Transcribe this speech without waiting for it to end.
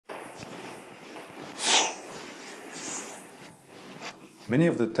Many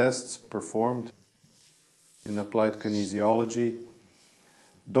of the tests performed in applied kinesiology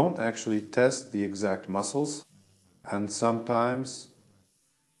don't actually test the exact muscles, and sometimes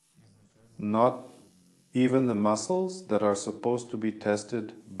not even the muscles that are supposed to be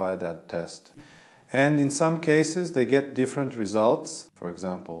tested by that test. And in some cases they get different results. For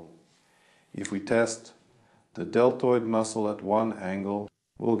example, if we test the deltoid muscle at one angle,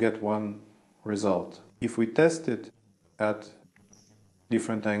 we'll get one result. If we test it at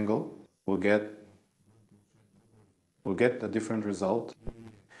different angle, we'll get a different result.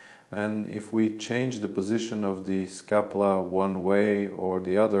 And if we change the position of the scapula one way or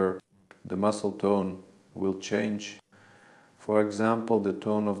the other, the muscle tone will change. For example, the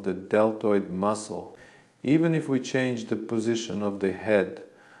tone of the deltoid muscle. Even if we change the position of the head,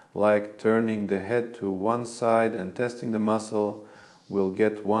 like turning the head to one side and testing the muscle, we'll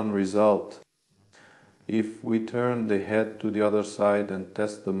get one result. If we turn the head to the other side and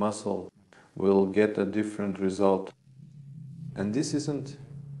test the muscle, we'll get a different result. And this isn't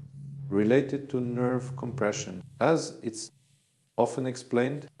related to nerve compression. As it's often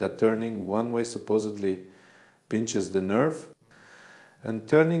explained, that turning one way supposedly pinches the nerve, and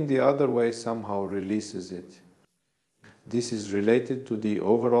turning the other way somehow releases it. This is related to the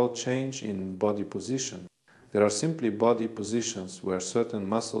overall change in body position. There are simply body positions where certain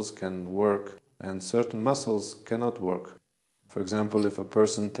muscles can work and certain muscles cannot work. For example, if a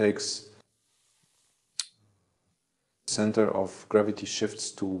person takes center of gravity shifts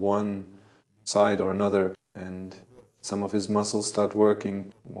to one side or another, and some of his muscles start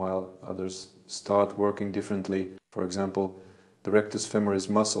working while others start working differently. For example, the rectus femoris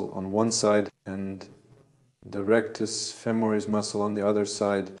muscle on one side and the rectus femoris muscle on the other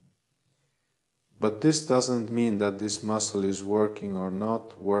side. But this doesn't mean that this muscle is working or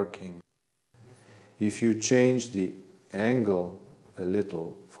not working. If you change the angle a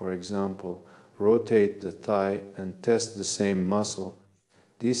little, for example, rotate the thigh and test the same muscle,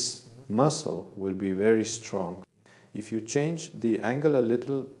 this muscle will be very strong. If you change the angle a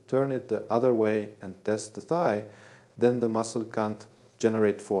little, turn it the other way and test the thigh, then the muscle can't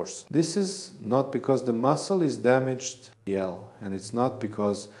generate force. This is not because the muscle is damaged, and it's not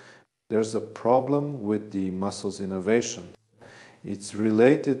because there's a problem with the muscle's innervation. It's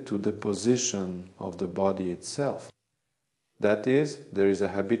related to the position of the body itself. That is, there is a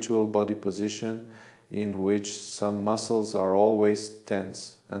habitual body position in which some muscles are always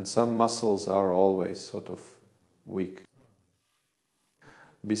tense and some muscles are always sort of weak.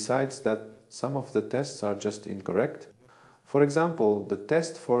 Besides that, some of the tests are just incorrect. For example, the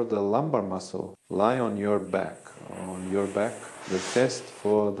test for the lumbar muscle, lie on your back. The test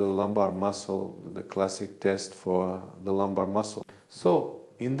for the lumbar muscle, the classic test for the lumbar muscle. So,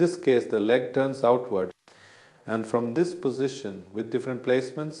 in this case, the leg turns outward. And from this position, with different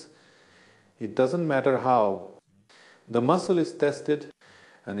placements, it doesn't matter how, the muscle is tested,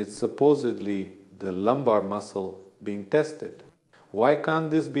 and it's supposedly the lumbar muscle being tested. Why can't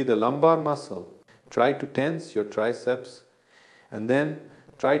this be the lumbar muscle? Try to tense your triceps and then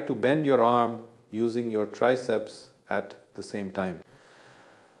try to bend your arm using your triceps at the same time.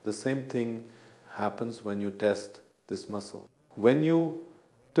 The same thing happens when you test this muscle. When you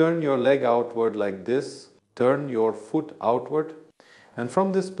turn your leg outward like this, turn your foot outward, and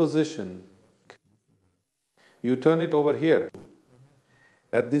from this position, you turn it over here.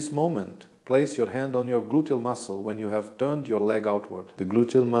 At this moment, place your hand on your gluteal muscle when you have turned your leg outward. The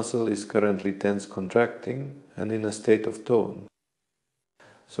gluteal muscle is currently tense, contracting, and in a state of tone.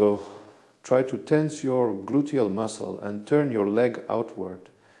 So, try to tense your gluteal muscle and turn your leg outward.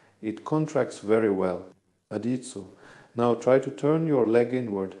 It contracts very well. Aditsu. Now try to turn your leg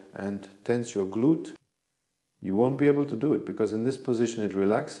inward and tense your glute. You won't be able to do it because in this position it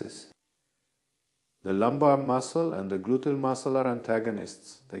relaxes. The lumbar muscle and the gluteal muscle are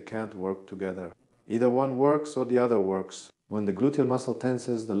antagonists. They can't work together. Either one works or the other works. When the gluteal muscle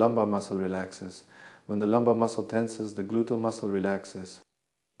tenses, the lumbar muscle relaxes. When the lumbar muscle tenses, the gluteal muscle relaxes.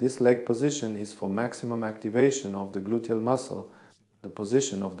 This leg position is for maximum activation of the gluteal muscle, the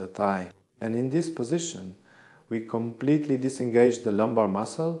position of the thigh. And in this position, we completely disengage the lumbar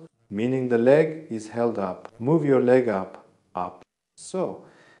muscle, meaning the leg is held up. Move your leg up, up. So,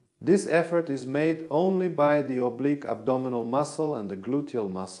 this effort is made only by the oblique abdominal muscle and the gluteal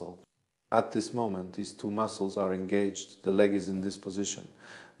muscle. At this moment, these two muscles are engaged. The leg is in this position.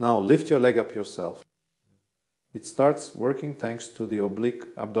 Now, lift your leg up yourself. It starts working thanks to the oblique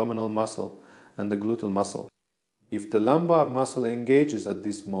abdominal muscle and the gluteal muscle. If the lumbar muscle engages at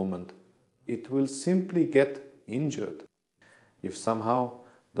this moment, it will simply get injured. If somehow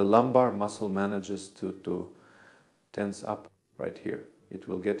the lumbar muscle manages to tense up right here. it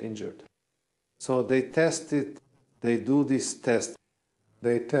will get injured. So they test it, they do this test.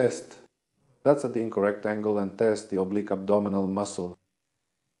 They test, that's at the incorrect angle, and test the oblique abdominal muscle.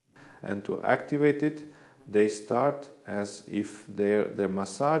 And to activate it, they start as if they're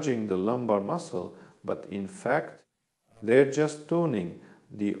massaging the lumbar muscle, but in fact, they're just toning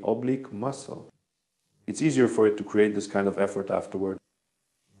the oblique muscle. It's easier for it to create this kind of effort afterward.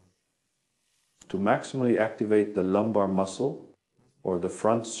 To maximally activate the lumbar muscle, or the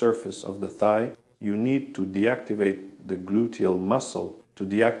front surface of the thigh, you need to deactivate the gluteal muscle. To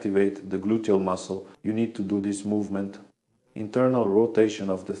deactivate the gluteal muscle, you need to do this movement, internal rotation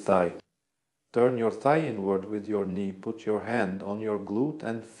of the thigh. Turn your thigh inward with your knee, put your hand on your glute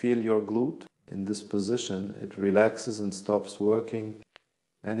and feel your glute. In this position, it relaxes and stops working.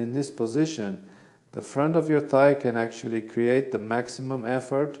 And in this position, the front of your thigh can actually create the maximum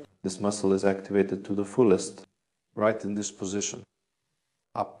effort. This muscle is activated to the fullest, right in this position.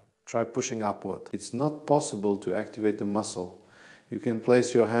 Up. Try pushing upward. It's not possible to activate the muscle. You can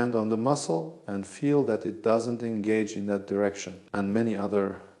place your hand on the muscle and feel that it doesn't engage in that direction. And many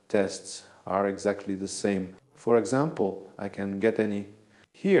other tests are exactly the same. For example, I can get any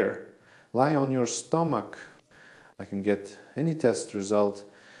here. Lie on your stomach. I can get any test result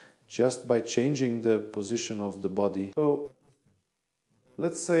just by changing the position of the body. So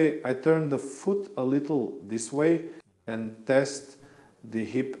let's say I turn the foot a little this way and test the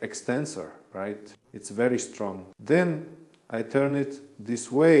hip extensor, right? It's very strong. Then I turn it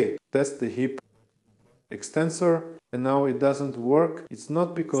this way, test the hip extensor, and now it doesn't work. It's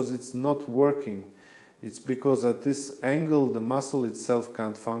not because it's not working. It's because at this angle the muscle itself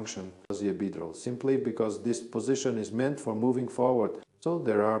can't function as the epidural, simply because this position is meant for moving forward. So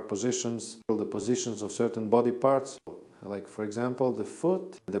there are positions, the positions of certain body parts, like for example the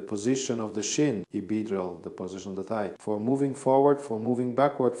foot, the position of the shin, epidural, the position of the thigh, for moving forward, for moving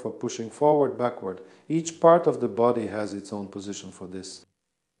backward, for pushing forward, backward. Each part of the body has its own position for this.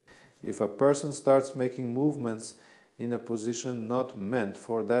 If a person starts making movements in a position not meant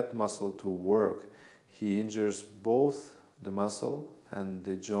for that muscle to work, he injures both the muscle and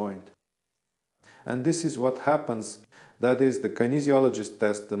the joint. And this is what happens. That is, the kinesiologist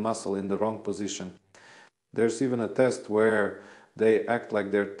tests the muscle in the wrong position. There's even a test where they act like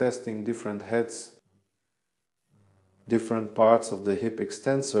they're testing different heads, different parts of the hip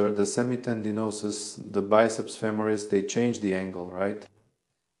extensor, the semitendinosus, the biceps femoris, they change the angle, right?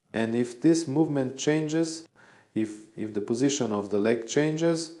 And if this movement changes, if the position of the leg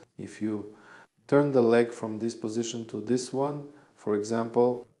changes, if you turn the leg from this position to this one, for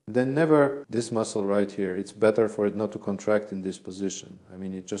example, then never this muscle right here. It's better for it not to contract in this position. I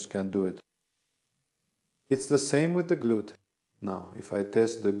mean, it just can't do it. It's the same with the glute. Now, if I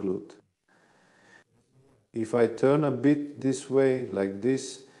test the glute, if I turn a bit this way, like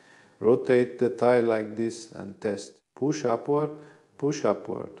this, rotate the thigh like this and test, push upward,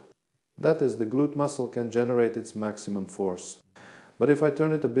 that is, the glute muscle can generate its maximum force. But if I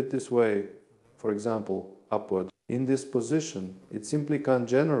turn it a bit this way, for example, upward, in this position, it simply can't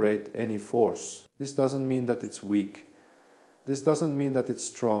generate any force. This doesn't mean that it's weak. This doesn't mean that it's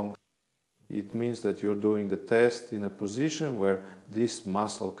strong. It means that you're doing the test in a position where this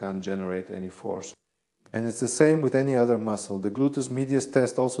muscle can't generate any force. And it's the same with any other muscle. The gluteus medius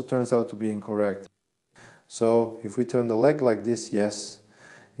test also turns out to be incorrect. So if we turn the leg like this, yes,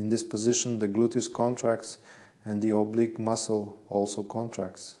 in this position the gluteus contracts and the oblique muscle also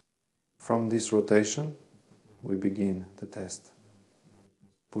contracts. From this rotation, we begin the test.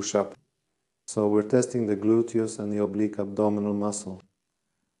 Push up. So we're testing the gluteus and the oblique abdominal muscle.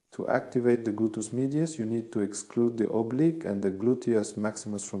 To activate the gluteus medius, you need to exclude the oblique and the gluteus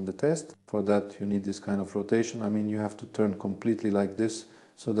maximus from the test. For that, you need this kind of rotation. I mean, you have to turn completely like this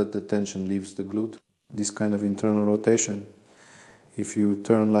so that the tension leaves the glute. This kind of internal rotation. If you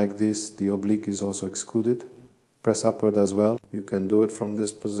turn like this, the oblique is also excluded. Press upward as well. You can do it from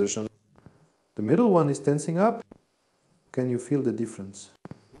this position. The middle one is tensing up. Can you feel the difference?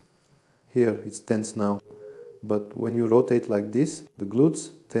 Here, it's tense now. But when you rotate like this, the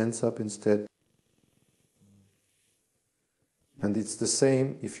glutes tense up instead. And it's the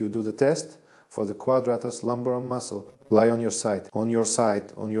same if you do the test for the quadratus lumborum muscle. Lie on your side, on your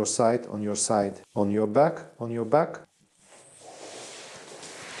side, on your side, on your side, on your back, on your back.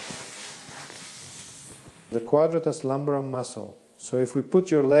 The quadratus lumborum muscle. So if we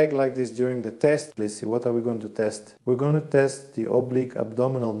put your leg like this during the test, let's see, what are we going to test? We're going to test the oblique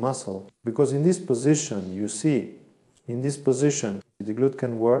abdominal muscle. Because in this position, you see, in this position, the glute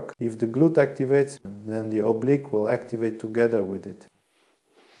can work. If the glute activates, then the oblique will activate together with it.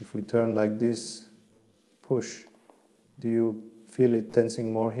 If we turn like this, push. Do you feel it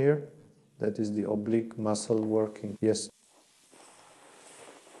tensing more here? That is the oblique muscle working. Yes.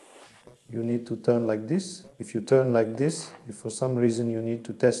 You need to turn like this. If you turn like this, if for some reason you need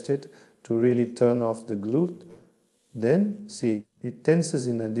to test it to really turn off the glute, then see, it tenses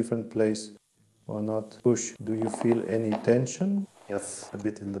in a different place or not. Push. Do you feel any tension? Yes, a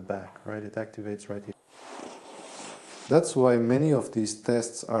bit in the back, right? It activates right here. That's why many of these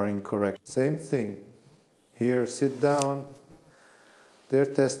tests are incorrect. Same thing. Here, sit down. They're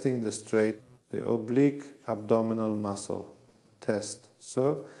testing the oblique abdominal muscle test.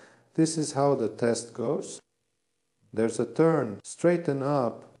 So this is how the test goes. There's a turn, straighten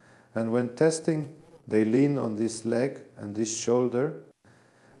up, and when testing, they lean on this leg and this shoulder,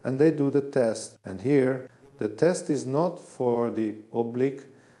 and they do the test. And here, the test is not for the oblique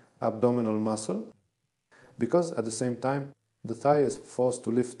abdominal muscle, because at the same time, the thigh is forced to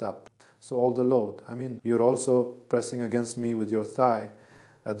lift up. So all the load, I mean, you're also pressing against me with your thigh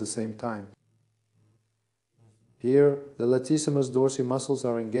at the same time. Here, the latissimus dorsi muscles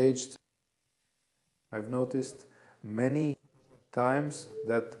are engaged. I've noticed many times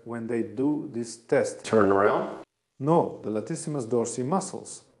that when they do this test... Turn around? No, the latissimus dorsi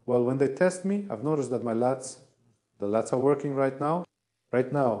muscles. Well, when they test me, I've noticed that the lats are working right now.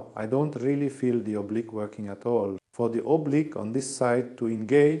 Right now, I don't really feel the oblique working at all. For the oblique on this side to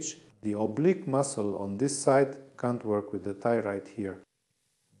engage, the oblique muscle on this side can't work with the thigh right here.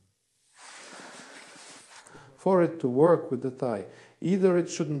 For it to work with the thigh, either it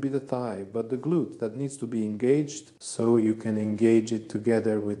shouldn't be the thigh, but the glute that needs to be engaged, so you can engage it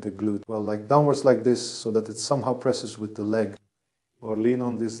together with the glute. Well, like downwards like this, so that it somehow presses with the leg, or lean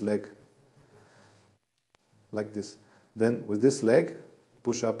on this leg, like this. Then with this leg,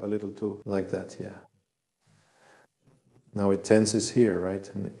 push up a little too, like that, yeah. Now it tenses here, right,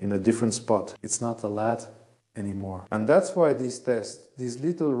 in a different spot. It's not a lat anymore. And that's why these tests, these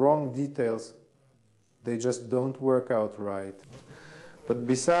little wrong details, they just don't work out right. But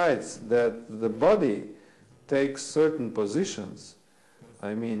besides that, the body takes certain positions.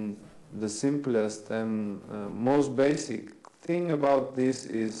 I mean, the simplest and most basic thing about this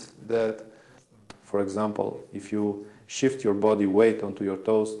is that, for example, if you shift your body weight onto your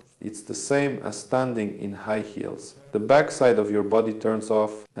toes, it's the same as standing in high heels. The back side of your body turns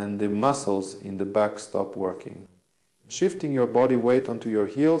off and the muscles in the back stop working. Shifting your body weight onto your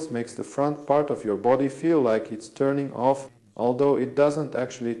heels makes the front part of your body feel like it's turning off, although it doesn't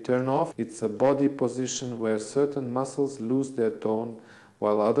actually turn off. It's a body position where certain muscles lose their tone,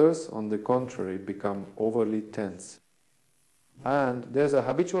 while others, on the contrary, become overly tense. And there's a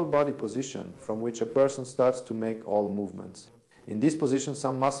habitual body position from which a person starts to make all movements. In this position,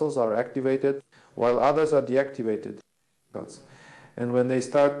 some muscles are activated, while others are deactivated. And when they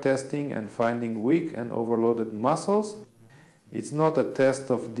start testing and finding weak and overloaded muscles, it's not a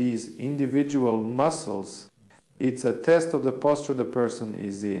test of these individual muscles, it's a test of the posture the person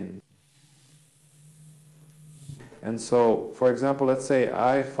is in. And so, for example, let's say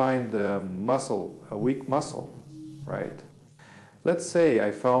I find a muscle, a weak muscle, right? Let's say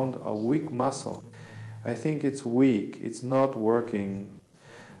I found a weak muscle. I think it's weak, it's not working.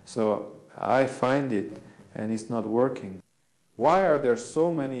 So I find it and it's not working. Why are there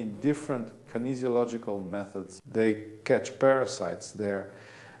so many different kinesiological methods? They catch parasites there.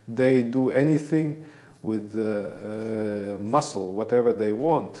 They do anything with the muscle, whatever they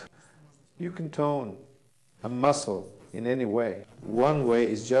want. You can tone a muscle in any way. One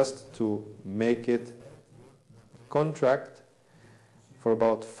way is just to make it contract for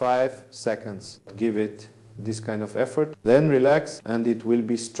about 5 seconds. Give it this kind of effort, then relax, and it will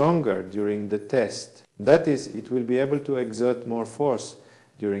be stronger during the test. That is, it will be able to exert more force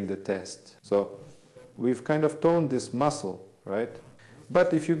during the test. So we've kind of toned this muscle, right?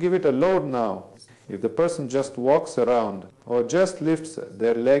 But if you give it a load now, if the person just walks around or just lifts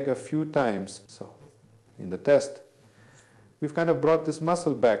their leg a few times, so in the test, we've kind of brought this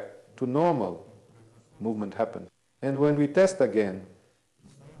muscle back to normal. Movement happens. And when we test again,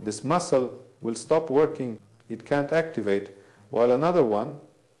 this muscle will stop working, it can't activate, while another one,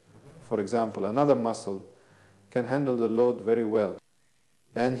 for example, another muscle, can handle the load very well.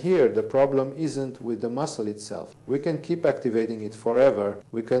 And here the problem isn't with the muscle itself. We can keep activating it forever.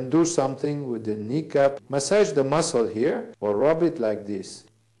 We can do something with the kneecap, massage the muscle here, or rub it like this.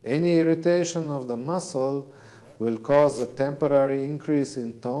 Any irritation of the muscle will cause a temporary increase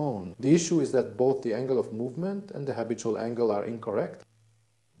in tone. The issue is that both the angle of movement and the habitual angle are incorrect.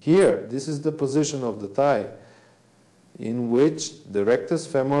 Here, this is the position of the thigh in which the rectus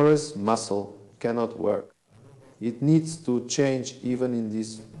femoris muscle cannot work. it needs to change even in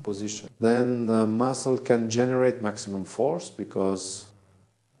this position. Then the muscle can generate maximum force because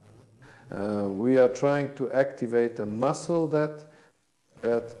we are trying to activate a muscle that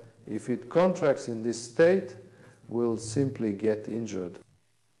if it contracts in this state will simply get injured.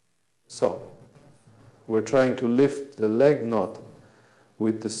 So we're trying to lift the leg not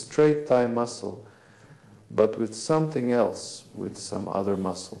with the straight thigh muscle, but with something else, with some other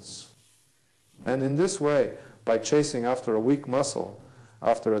muscles. And in this way, by chasing after a weak muscle,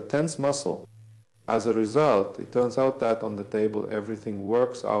 after a tense muscle, as a result, it turns out that on the table everything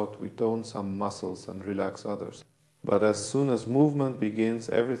works out. We tone some muscles and relax others. But as soon as movement begins,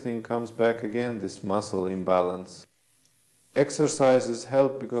 everything comes back again, this muscle imbalance. Exercises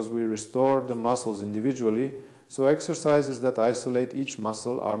help because we restore the muscles individually, so exercises that isolate each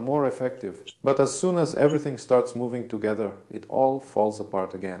muscle are more effective. But as soon as everything starts moving together, it all falls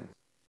apart again.